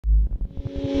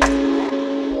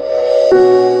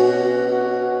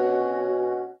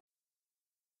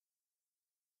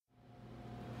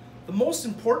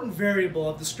most important variable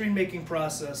of the screen making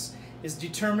process is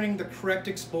determining the correct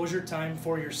exposure time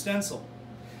for your stencil.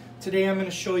 Today I'm going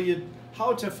to show you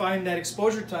how to find that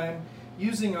exposure time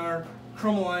using our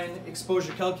Chromaline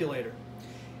Exposure Calculator.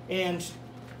 And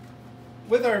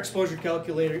with our exposure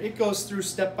calculator, it goes through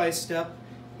step by step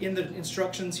in the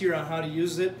instructions here on how to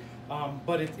use it,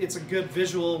 but it's a good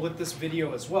visual with this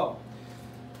video as well.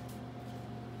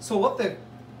 So what the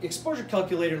exposure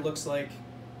calculator looks like,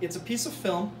 it's a piece of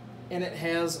film and it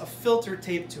has a filter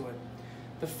taped to it.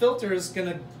 The filter is going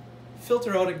to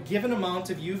filter out a given amount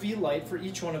of UV light for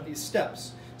each one of these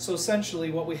steps. So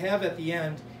essentially what we have at the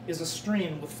end is a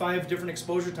screen with 5 different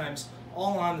exposure times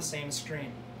all on the same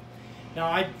screen. Now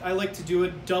I like to do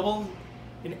it double,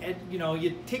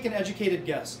 you take an educated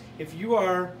guess. If you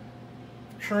are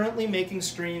currently making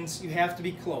screens, you have to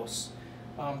be close.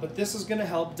 But this is going to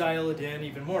help dial it in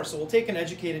even more. So we'll take an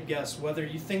educated guess whether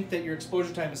you think that your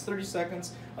exposure time is 30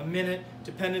 seconds, a minute,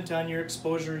 dependent on your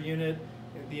exposure unit,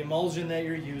 the emulsion that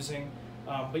you're using.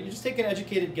 But you just take an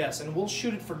educated guess and we'll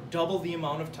shoot it for double the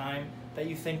amount of time that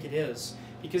you think it is.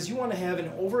 Because you want to have an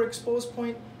overexposed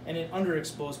point and an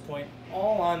underexposed point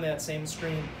all on that same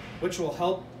screen, which will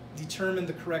help determine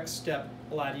the correct step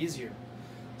a lot easier.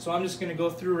 So I'm just going to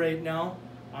go through right now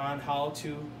on how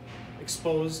to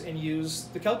expose and use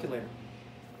the calculator.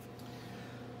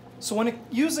 So when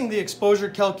using the exposure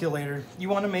calculator, you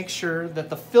want to make sure that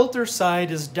the filter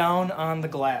side is down on the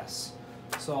glass.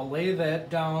 So I'll lay that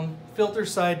down, filter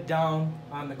side down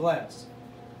on the glass.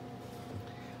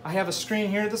 I have a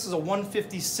screen here. This is a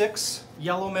 156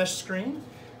 yellow mesh screen,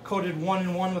 coated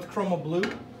 1-in-1 with chroma blue.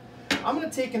 I'm going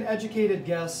to take an educated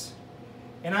guess,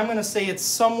 and I'm going to say it's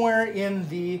somewhere in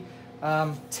the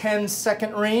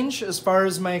 10-second range as far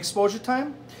as my exposure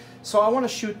time. So I want to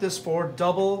shoot this for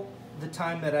double the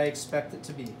time that I expect it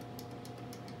to be.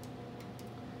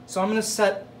 So I'm going to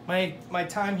set my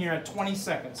time here at 20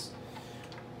 seconds.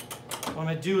 What I'm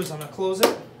going to do is I'm going to close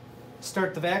it,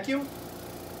 start the vacuum,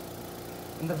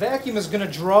 and the vacuum is going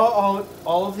to draw out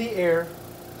all of the air,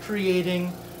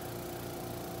 creating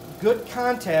good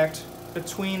contact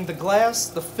between the glass,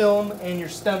 the film, and your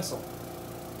stencil.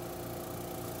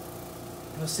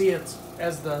 You'll see it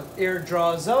as the air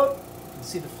draws out. You can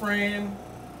see the frame,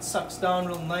 it sucks down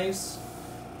real nice.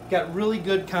 Got really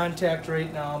good contact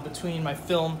right now between my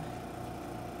film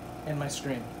and my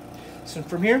screen. So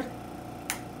from here,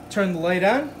 turn the light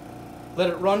on, let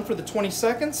it run for the 20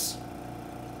 seconds.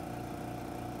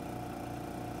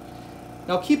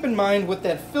 Now keep in mind with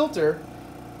that filter,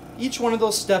 each one of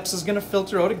those steps is going to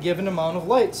filter out a given amount of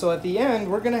light. So at the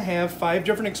end, we're going to have 5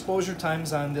 different exposure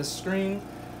times on this screen.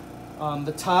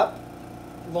 The top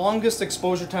longest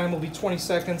exposure time will be 20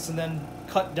 seconds and then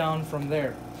cut down from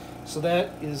there. So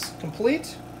that is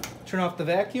complete. Turn off the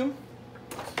vacuum.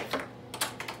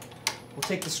 We'll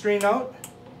take the screen out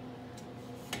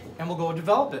and we'll go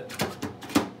develop it.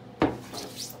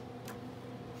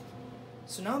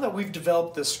 So now that we've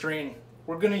developed this screen,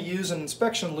 we're going to use an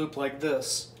inspection loop like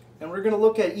this, and we're going to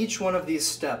look at each one of these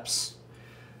steps.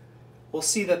 We'll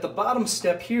see that the bottom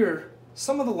step here,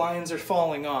 some of the lines are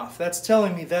falling off. That's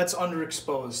telling me that's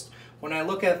underexposed. When I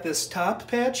look at this top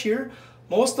patch here,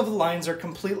 most of the lines are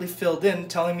completely filled in,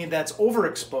 telling me that's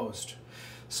overexposed.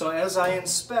 So as I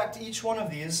inspect each one of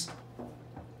these,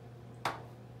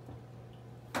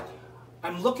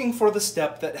 I'm looking for the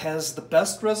step that has the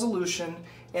best resolution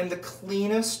and the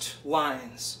cleanest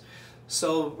lines.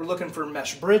 So we're looking for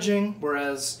mesh bridging,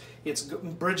 whereas it's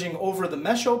bridging over the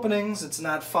mesh openings. It's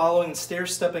not following,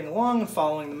 stair-stepping along and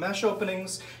following the mesh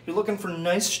openings. You're looking for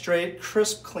nice, straight,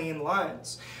 crisp, clean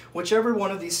lines. Whichever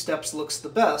one of these steps looks the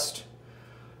best,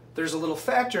 there's a little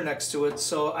factor next to it,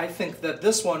 so I think that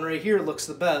this one right here looks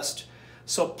the best.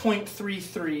 So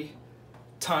 0.33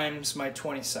 times my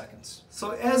 20 seconds.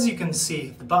 So as you can see,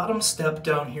 the bottom step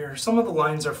down here, some of the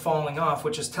lines are falling off,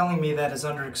 which is telling me that is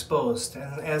underexposed.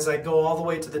 And as I go all the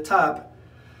way to the top,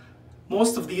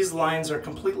 most of these lines are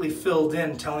completely filled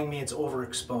in, telling me it's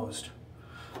overexposed.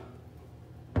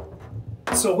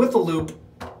 So with the loop,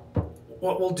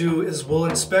 what we'll do is we'll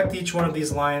inspect each one of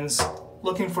these lines,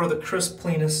 looking for the crisp,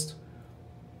 cleanest.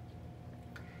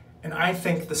 And I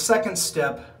think the second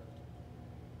step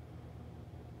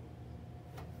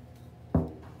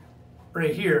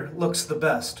right here looks the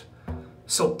best.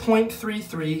 So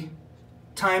 0.33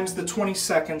 times the 20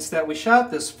 seconds that we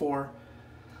shot this for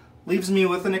leaves me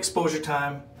with an exposure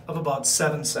time of about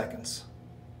 7 seconds.